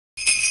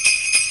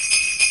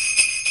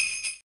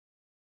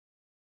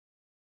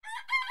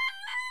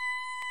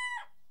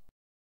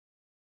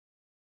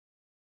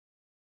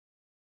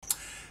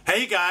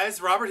Hey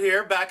guys, Robert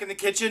here, back in the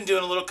kitchen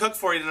doing a little cook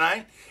for you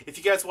tonight. If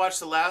you guys watched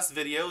the last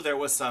video, there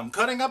was some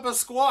cutting up of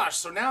squash.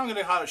 So now I'm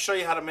going to show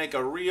you how to make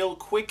a real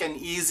quick and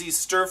easy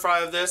stir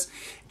fry of this,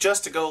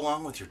 just to go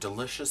along with your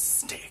delicious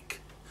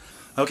steak.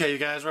 Okay, you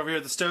guys, we're over here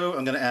at the stove.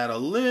 I'm going to add a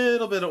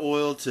little bit of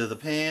oil to the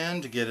pan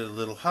to get it a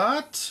little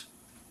hot.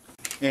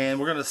 And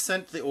we're going to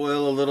scent the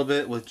oil a little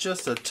bit with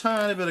just a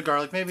tiny bit of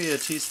garlic, maybe a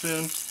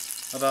teaspoon,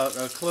 about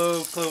a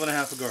clove and a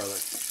half of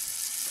garlic.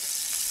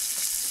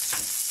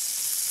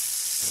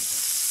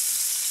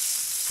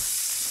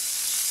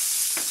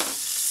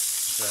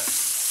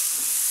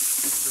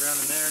 Mix around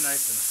in there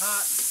nice and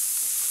hot.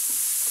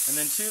 And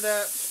then to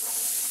that,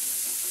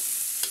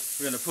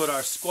 we're going to put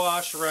our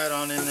squash right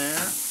on in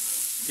there.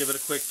 Give it a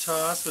quick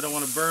toss. We don't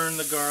want to burn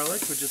the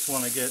garlic. We just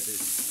want to get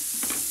it,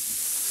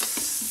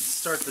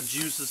 start the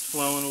juices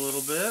flowing a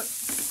little bit.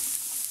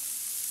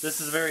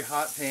 This is a very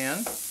hot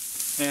pan.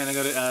 And I'm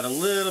going to add a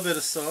little bit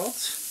of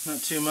salt,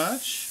 not too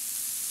much.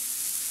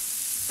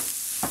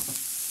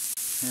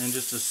 And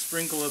just a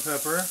sprinkle of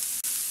pepper.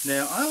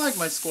 Now, I like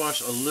my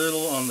squash a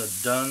little on the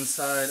done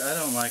side. I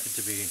don't like it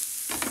to be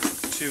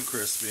too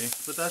crispy,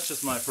 but that's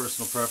just my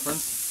personal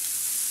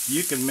preference.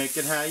 You can make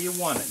it how you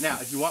want it. Now,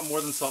 if you want more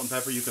than salt and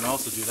pepper, you can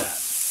also do that.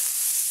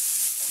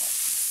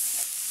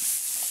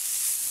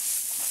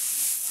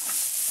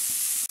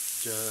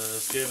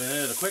 Just giving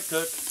it a quick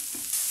cook.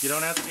 You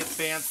don't have to get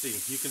fancy.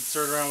 You can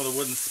stir it around with a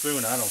wooden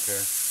spoon. I don't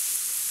care.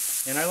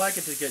 And I like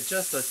it to get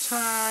just a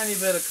tiny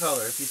bit of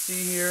color. If you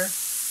see here,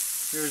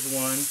 here's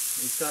one.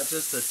 It's got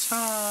just a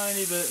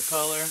tiny bit of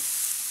color.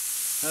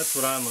 That's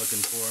what I'm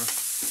looking for.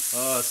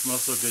 Oh, it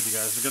smells so good, you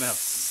guys. We're going to have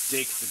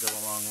steak to go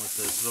along with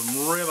this. Some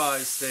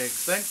ribeye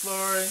steaks. Thanks,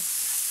 Lori.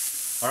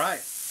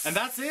 Alright, and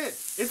that's it.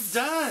 It's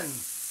done.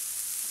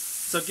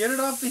 So get it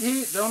off the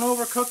heat. Don't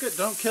overcook it.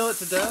 Don't kill it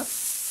to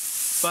death.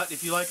 But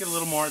if you like it a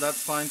little more,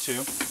 that's fine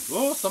too.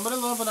 Oh, somebody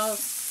loving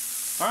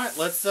us. Alright,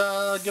 let's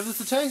give this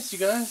a taste, you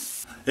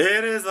guys.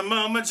 It is the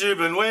moment you've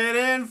been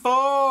waiting for.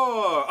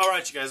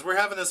 Alright, you guys, we're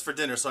having this for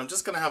dinner, so I'm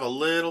just going to have a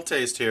little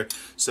taste here.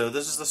 So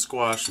this is the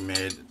squash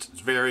made. It's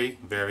very,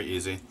 very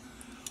easy.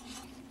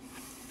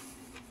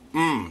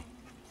 Mmm.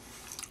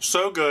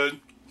 So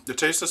good. The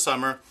taste of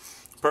summer.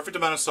 Perfect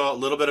amount of salt, a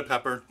little bit of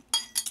pepper,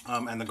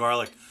 and the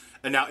garlic.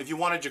 And now, if you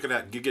wanted, you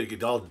could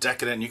get all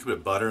decadent, and you could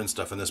put butter and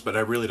stuff in this, but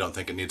I really don't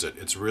think it needs it.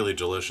 It's really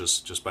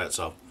delicious just by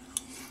itself.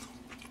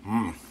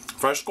 Mmm.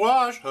 Fresh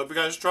squash. Hope you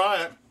guys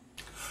try it.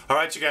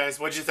 Alright, you guys,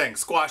 what'd you think?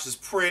 Squash is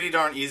pretty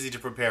darn easy to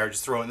prepare.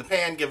 Just throw it in the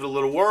pan, give it a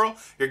little whirl,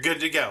 you're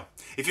good to go.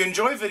 If you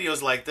enjoy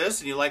videos like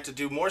this and you like to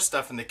do more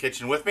stuff in the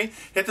kitchen with me,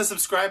 hit the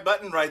subscribe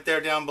button right there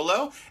down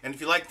below. And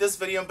if you like this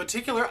video in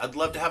particular, I'd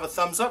love to have a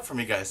thumbs up from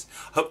you guys.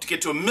 Hope to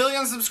get to 1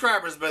 million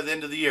subscribers by the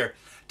end of the year.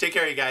 Take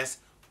care, you guys.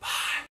 Bye.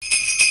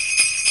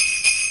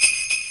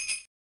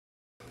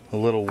 A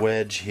little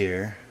wedge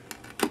here.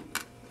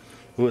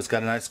 Ooh, it's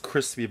got a nice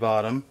crispy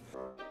bottom.